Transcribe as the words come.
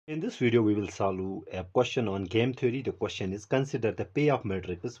In this video, we will solve a question on game theory. The question is, consider the payoff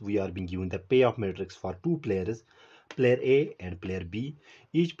matrix. We are being given the payoff matrix for two players, player A and player B.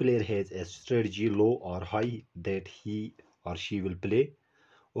 Each player has a strategy low or high that he or she will play.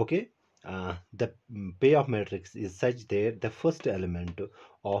 Okay. The payoff matrix is such that the first element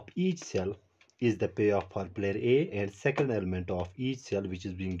of each cell is the payoff for player A, and second element of each cell, which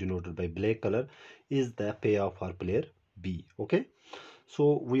is being denoted by black color, is the payoff for player B. Okay.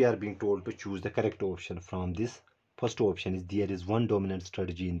 So we are being told to choose the correct option from this. First option is there is one dominant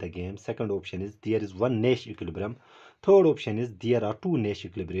strategy in the game. Second option is there is one Nash equilibrium. Third option is there are two Nash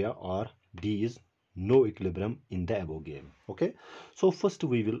equilibria, or D is no equilibrium in the above game. Okay. So first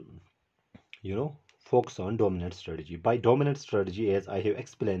we will, focus on dominant strategy. By dominant strategy, as I have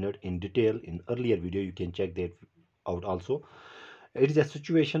explained in detail in earlier video, you can check that out also. It is a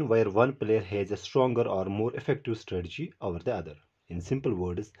situation where one player has a stronger or more effective strategy over the other. In simple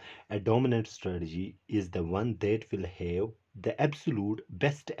words, a dominant strategy is the one that will have the absolute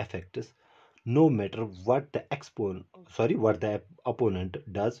best effects no matter what the opponent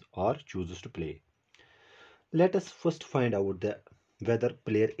does or chooses to play. Let us first find out whether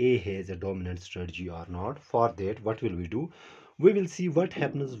player A has a dominant strategy or not. For that, what will we do? We will see what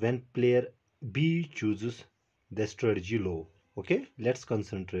happens when player B chooses the strategy low. Okay, let's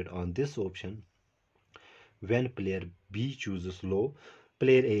concentrate on this option. When player B chooses low,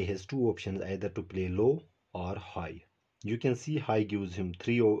 player A has two options, either to play low or high. You can see high gives him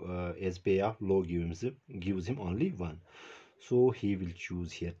 3 as payoff, low gives him only 1. So he will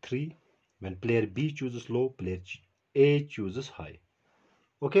choose here 3. When player B chooses low, player A chooses high.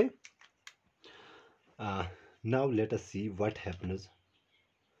 Okay. Uh, Now let us see what happens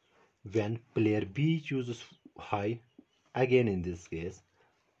when player B chooses high. Again, in this case,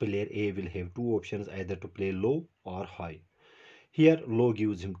 player A will have two options, either to play low or high. Here low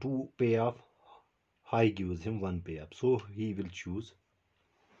gives him 2 payoff, high gives him 1 payoff. So he will choose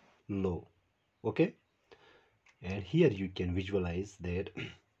low. Okay. And here you can visualize that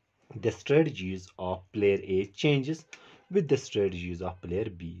the strategies of player A changes with the strategies of player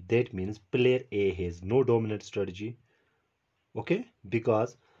B. That means player A has no dominant strategy. Okay.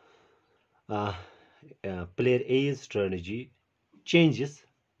 Because uh, player A's strategy changes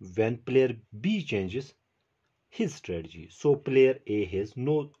when player B changes his strategy. So player A has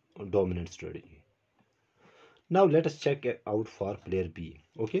no dominant strategy. Now let us check out for player B.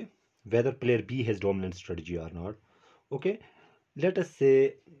 Okay, whether player B has dominant strategy or not. Okay, let us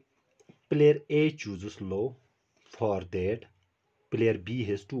say player A chooses low. For that, player B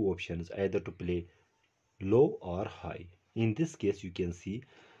has two options, either to play low or high. In this case, you can see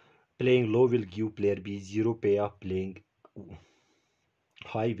playing low will give player B 0 payoff, playing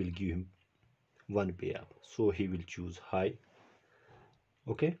high will give him 1 payoff. So he will choose high.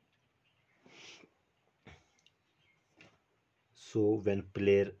 Okay. So when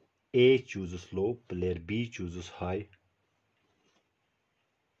player A chooses low, player B chooses high.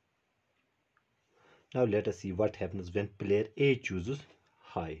 Now let us see what happens when player A chooses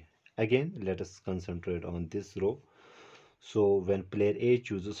high. Again, let us concentrate on this row. So when player A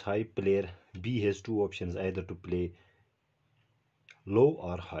chooses high, player B has two options, either to play low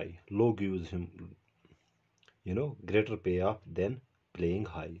or high. Low gives him, greater payoff than playing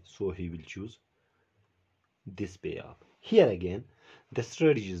high. So he will choose this payoff. Here again, the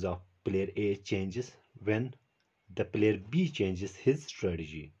strategies of player A changes when the player B changes his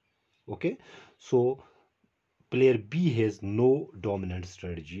strategy. Okay, so player B has no dominant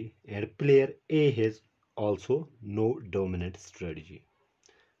strategy and player A has also no dominant strategy.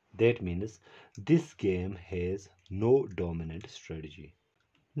 That means this game has no dominant strategy.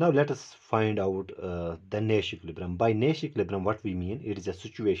 Now let us find out the Nash equilibrium. By Nash equilibrium, what we mean, it is a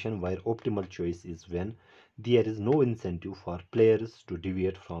situation where optimal choice is when there is no incentive for players to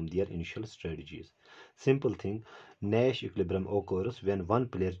deviate from their initial strategies. Simple thing, Nash equilibrium occurs when one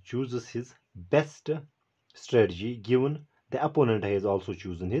player chooses his best strategy given the opponent has also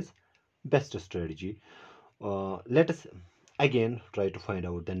chosen his best strategy. Let us again try to find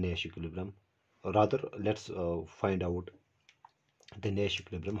out the Nash equilibrium. Rather, let's find out the Nash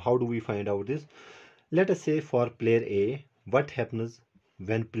equilibrium. How do we find out this? Let us say for player A, what happens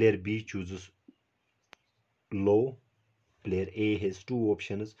when player B chooses low? Player A has two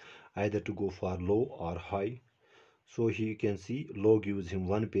options, either to go for low or high. So he can see low gives him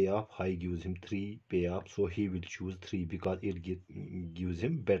 1 payoff, high gives him 3 payoff. So he will choose 3 because it gives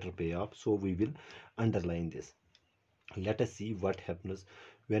him better payoff. So we will underline this. Let us see what happens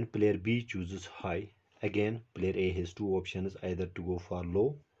when player B chooses high. Again, player A has two options, either to go for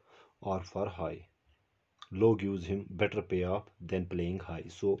low or for high. low gives him better payoff than playing high.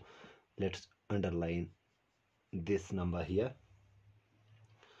 So let's underline this number here.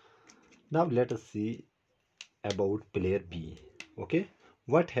 Now let us see about player B. Okay,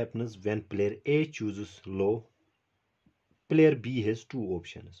 what happens when player A chooses low? Player B has two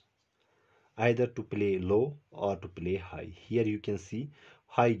options, either to play low or to play high. Here you can see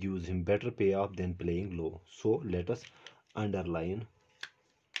high gives him better payoff than playing low. So let us underline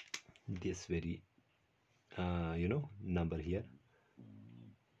this very number here.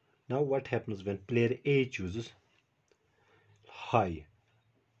 Now what happens when player A chooses high?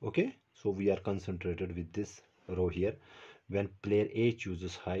 Okay, so we are concentrated with this row here. When player A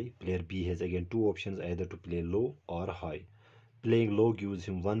chooses high, player B has again two options, either to play low or high. Playing low gives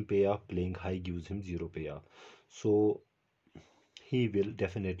him one payoff, playing high gives him zero payoff. So he will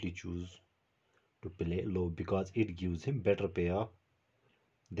definitely choose to play low because it gives him better payoff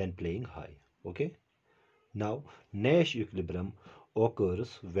than playing high. Okay, now Nash equilibrium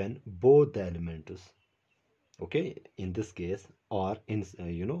occurs when both the elements, okay, in this case are in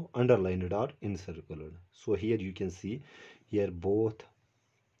underlined or encircled. So here you can see, here both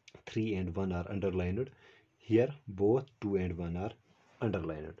 3 and 1 are underlined, here both 2 and 1 are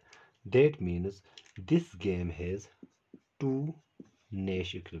underlined. That means this game has two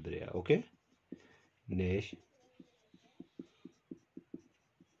Nash equilibria. Okay, Nash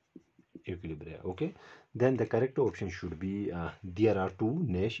equilibria. Okay, then the correct option should be there are two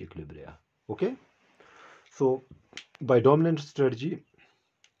Nash equilibria. Okay, so by dominant strategy,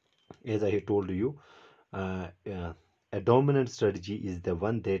 as I told you, a dominant strategy is the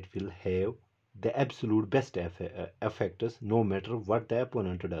one that will have the absolute best effects no matter what the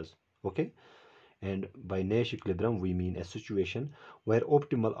opponent does. Okay, and by Nash equilibrium we mean a situation where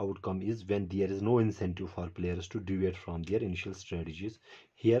optimal outcome is when there is no incentive for players to deviate from their initial strategies.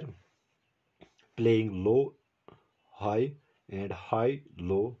 Here playing low high and high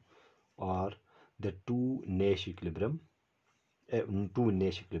low are the two Nash equilibria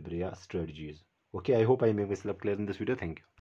strategies. Okay, I hope I make myself clear in this video. Thank you.